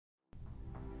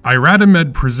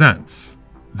IRadimed presents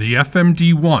the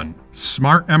FMD1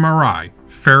 Smart MRI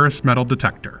Ferrous Metal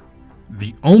Detector,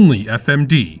 the only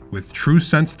FMD with true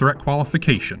sense threat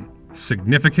qualification,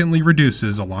 significantly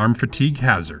reduces alarm fatigue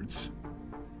hazards.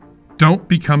 Don't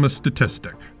become a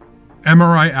statistic.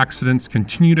 MRI accidents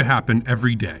continue to happen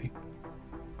every day.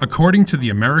 According to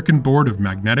the American Board of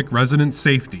Magnetic Resonance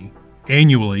Safety,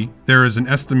 annually, there is an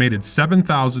estimated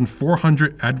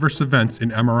 7,400 adverse events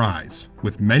in MRIs,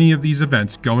 with many of these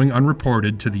events going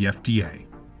unreported to the FDA.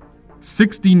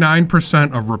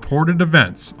 69% of reported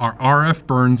events are RF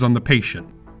burns on the patient.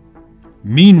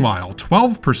 Meanwhile,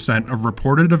 12% of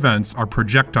reported events are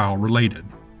projectile-related.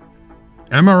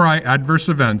 MRI adverse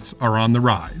events are on the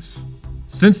rise.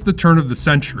 Since the turn of the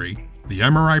century, the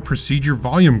MRI procedure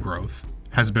volume growth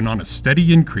has been on a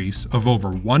steady increase of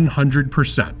over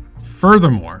 100%.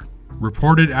 Furthermore,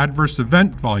 reported adverse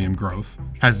event volume growth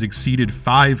has exceeded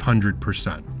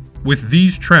 500%. With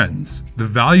these trends, the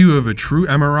value of a true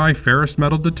MRI ferrous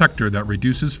metal detector that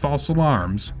reduces false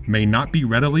alarms may not be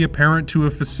readily apparent to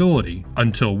a facility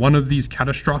until one of these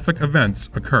catastrophic events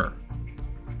occur.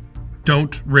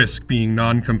 Don't risk being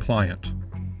non-compliant.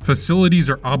 Facilities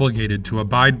are obligated to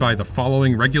abide by the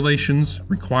following regulations,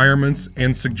 requirements,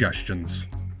 and suggestions.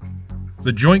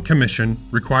 The Joint Commission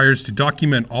requires to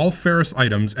document all ferrous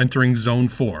items entering Zone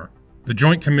 4. The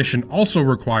Joint Commission also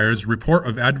requires report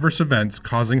of adverse events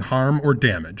causing harm or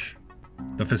damage.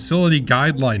 The Facility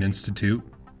Guideline Institute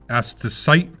asks to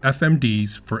cite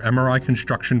FMDs for MRI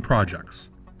construction projects.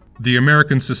 The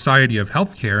American Society of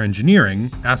Healthcare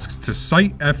Engineering asks to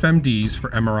cite FMDs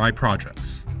for MRI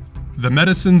projects. The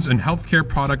Medicines and Healthcare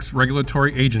Products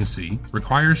Regulatory Agency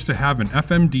requires to have an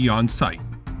FMD on site.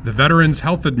 The Veterans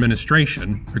Health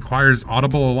Administration requires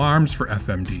audible alarms for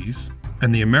FMDs,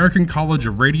 and the American College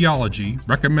of Radiology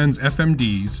recommends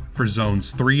FMDs for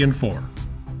Zones 3 and 4.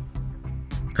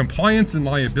 Compliance and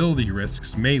liability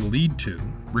risks may lead to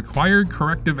required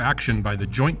corrective action by the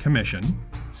Joint Commission,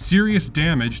 serious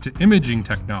damage to imaging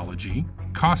technology,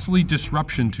 costly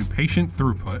disruption to patient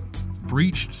throughput,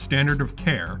 breached standard of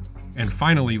care, and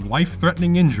finally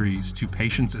life-threatening injuries to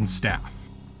patients and staff.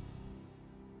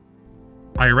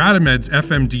 IRadimed's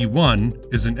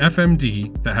FMD1 is an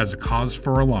FMD that has a cause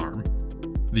for alarm.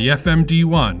 The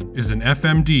FMD1 is an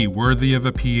FMD worthy of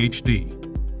a PhD.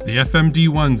 The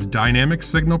FMD1's dynamic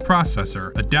signal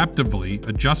processor adaptively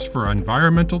adjusts for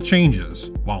environmental changes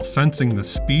while sensing the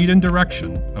speed and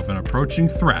direction of an approaching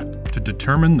threat to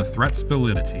determine the threat's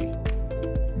validity.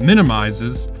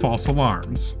 Minimizes false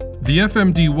alarms. The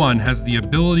FMD1 has the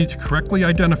ability to correctly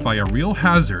identify a real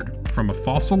hazard from a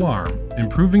false alarm,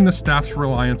 improving the staff's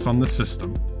reliance on the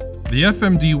system. The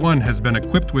FMD1 has been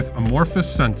equipped with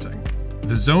amorphous sensing.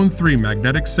 The Zone 3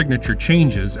 magnetic signature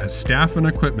changes as staff and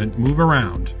equipment move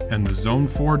around and the Zone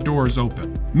 4 doors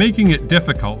open, making it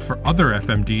difficult for other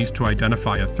FMDs to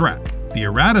identify a threat. The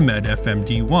IRadimed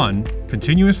FMD1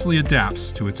 continuously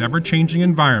adapts to its ever-changing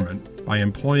environment by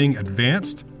employing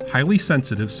advanced, highly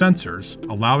sensitive sensors,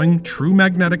 allowing true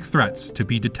magnetic threats to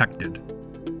be detected.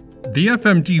 The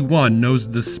FMD1 knows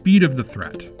the speed of the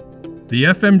threat. The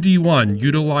FMD1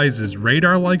 utilizes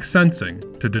radar-like sensing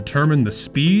to determine the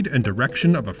speed and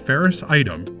direction of a ferrous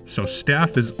item, so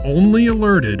staff is only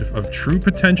alerted of true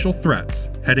potential threats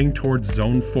heading towards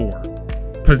Zone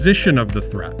 4. Position of the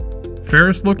threat.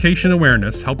 Ferrous location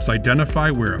awareness helps identify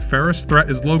where a ferrous threat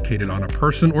is located on a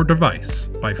person or device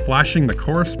by flashing the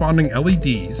corresponding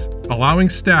LEDs, allowing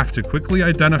staff to quickly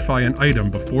identify an item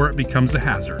before it becomes a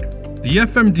hazard. The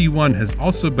FMD1 has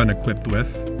also been equipped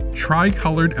with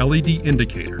tri-colored LED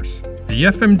indicators. The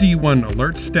FMD1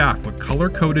 alerts staff with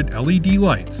color-coded LED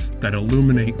lights that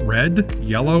illuminate red,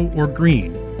 yellow, or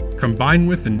green, combined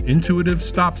with an intuitive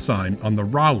stop sign on the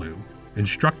RALU,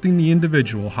 instructing the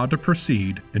individual how to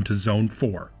proceed into Zone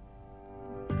 4.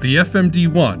 The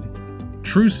FMD1,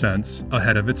 TrueSense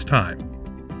ahead of its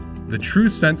time. The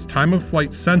TrueSense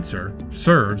time-of-flight sensor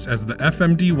serves as the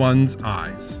FMD1's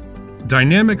eyes.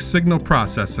 Dynamic Signal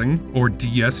Processing, or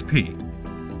DSP.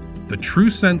 The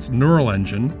TrueSense neural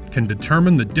engine can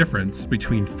determine the difference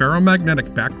between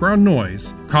ferromagnetic background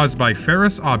noise caused by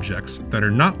ferrous objects that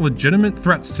are not legitimate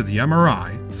threats to the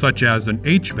MRI, such as an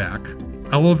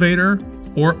HVAC, elevator,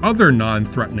 or other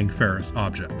non-threatening ferrous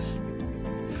objects.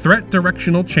 Threat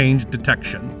Directional Change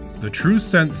Detection. The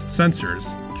TrueSense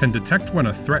sensors can detect when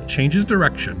a threat changes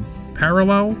direction,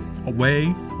 parallel,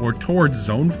 away, or towards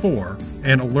Zone 4,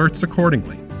 and alerts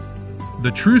accordingly. The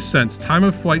TrueSense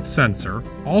time-of-flight sensor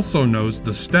also knows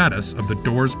the status of the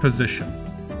door's position.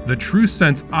 The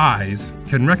TrueSense eyes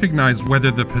can recognize whether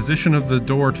the position of the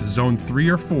door to Zone 3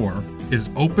 or 4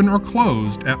 is open or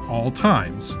closed at all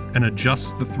times and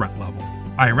adjusts the threat level.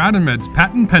 IRadimed's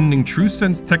patent-pending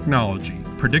TrueSense technology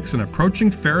predicts an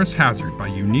approaching ferrous hazard by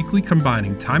uniquely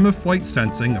combining time-of-flight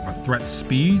sensing of a threat's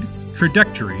speed,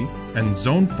 trajectory, and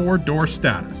Zone 4 door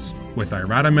status with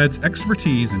IRadimed's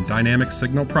expertise in dynamic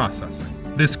signal processing.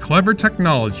 This clever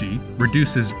technology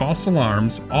reduces false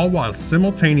alarms, all while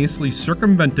simultaneously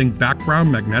circumventing background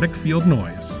magnetic field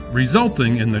noise,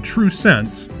 resulting in the true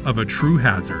sense of a true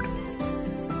hazard.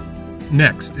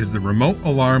 Next is the Remote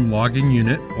Alarm Logging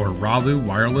Unit, or RALU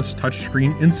Wireless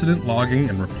Touchscreen Incident Logging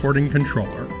and Reporting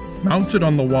Controller, mounted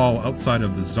on the wall outside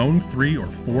of the Zone 3 or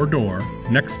 4 door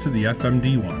next to the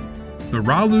FMD1. The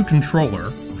RALU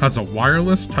controller has a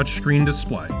wireless touchscreen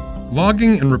display.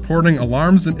 Logging and reporting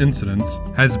alarms and incidents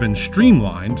has been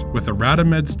streamlined with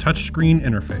IRadimed's touchscreen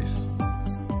interface.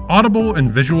 Audible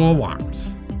and visual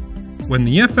alarms. When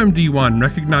the FMD1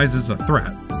 recognizes a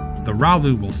threat, the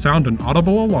RALU will sound an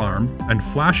audible alarm and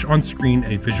flash on screen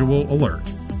a visual alert.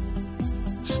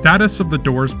 Status of the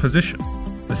door's position.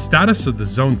 The status of the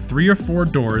Zone 3 or 4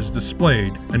 door is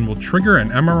displayed and will trigger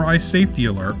an MRI safety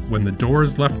alert when the door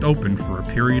is left open for a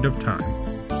period of time.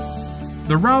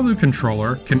 The RALU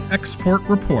controller can export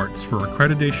reports for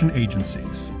accreditation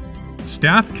agencies.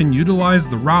 Staff can utilize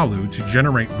the RALU to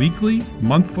generate weekly,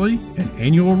 monthly, and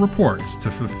annual reports to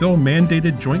fulfill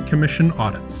mandated Joint Commission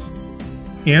audits.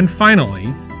 And finally,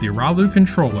 the RALU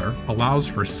controller allows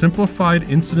for simplified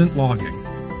incident logging.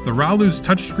 The RALU's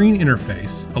touchscreen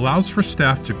interface allows for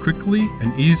staff to quickly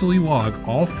and easily log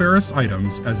all ferrous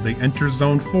items as they enter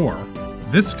Zone 4.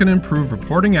 This can improve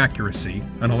reporting accuracy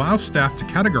and allow staff to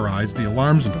categorize the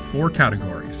alarms into 4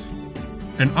 categories.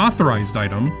 An authorized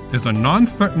item is a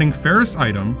non-threatening ferrous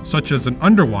item such as an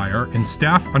underwire in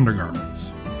staff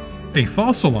undergarments. A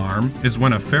false alarm is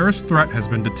when a ferrous threat has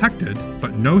been detected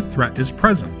but no threat is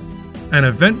present. An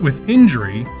event with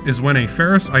injury is when a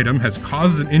ferrous item has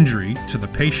caused an injury to the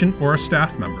patient or a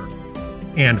staff member.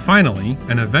 And finally,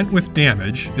 an event with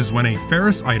damage is when a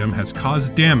ferrous item has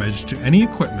caused damage to any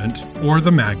equipment or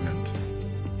the magnet.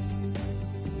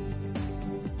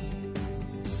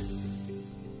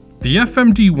 The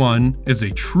FMD1 is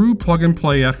a true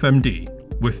plug-and-play FMD,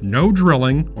 with no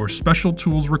drilling or special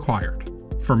tools required.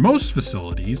 For most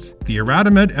facilities, the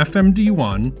IRadimed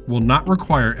FMD1 will not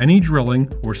require any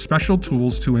drilling or special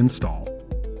tools to install.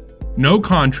 No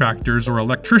contractors or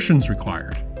electricians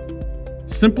required.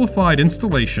 Simplified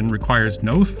installation requires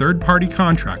no third-party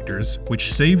contractors,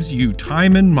 which saves you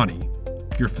time and money.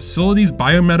 Your facility's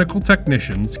biomedical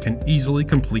technicians can easily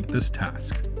complete this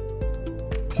task.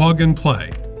 Plug and play,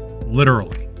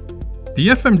 literally. The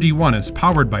FMD1 is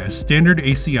powered by a standard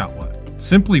AC outlet.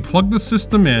 Simply plug the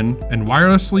system in and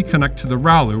wirelessly connect to the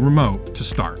RALU remote to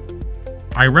start.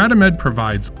 IRadimed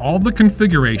provides all the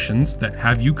configurations that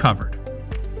have you covered.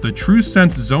 The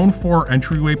TrueSense Zone 4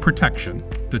 entryway protection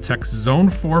detects Zone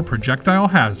 4 projectile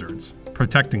hazards,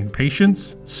 protecting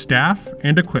patients, staff,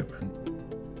 and equipment.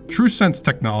 TrueSense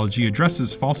technology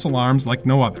addresses false alarms like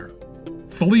no other.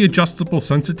 Fully adjustable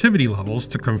sensitivity levels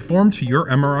to conform to your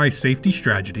MRI safety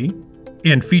strategy,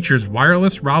 and features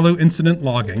wireless RALU incident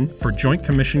logging for Joint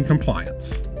Commission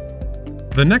compliance.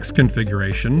 The next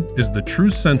configuration is the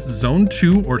TrueSense Zone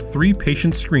 2 or 3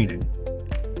 patient screening.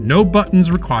 No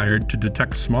buttons required to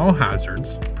detect small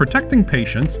hazards, protecting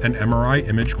patients and MRI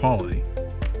image quality.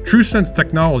 TrueSense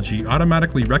technology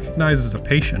automatically recognizes a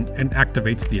patient and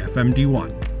activates the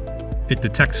FMD1. It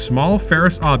detects small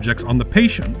ferrous objects on the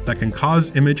patient that can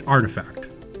cause image artifact.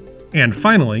 And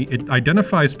finally, it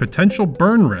identifies potential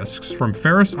burn risks from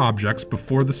ferrous objects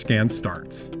before the scan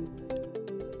starts.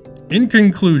 In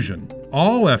conclusion,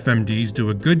 all FMDs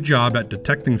do a good job at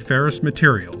detecting ferrous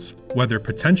materials, whether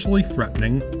potentially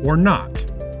threatening or not.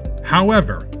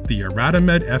 However, the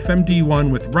IRadimed FMD1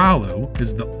 with RALU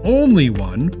is the only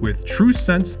one with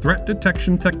TrueSense threat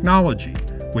detection technology,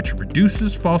 which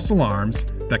reduces false alarms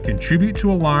that contribute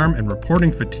to alarm and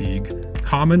reporting fatigue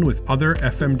common with other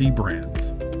FMD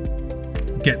brands.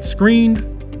 Get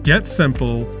screened, get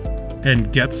simple,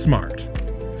 and get smart.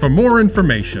 For more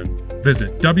information,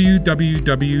 visit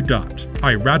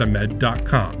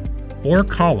www.iradimed.com or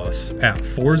call us at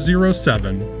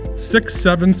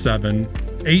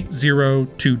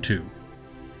 407-677-8022.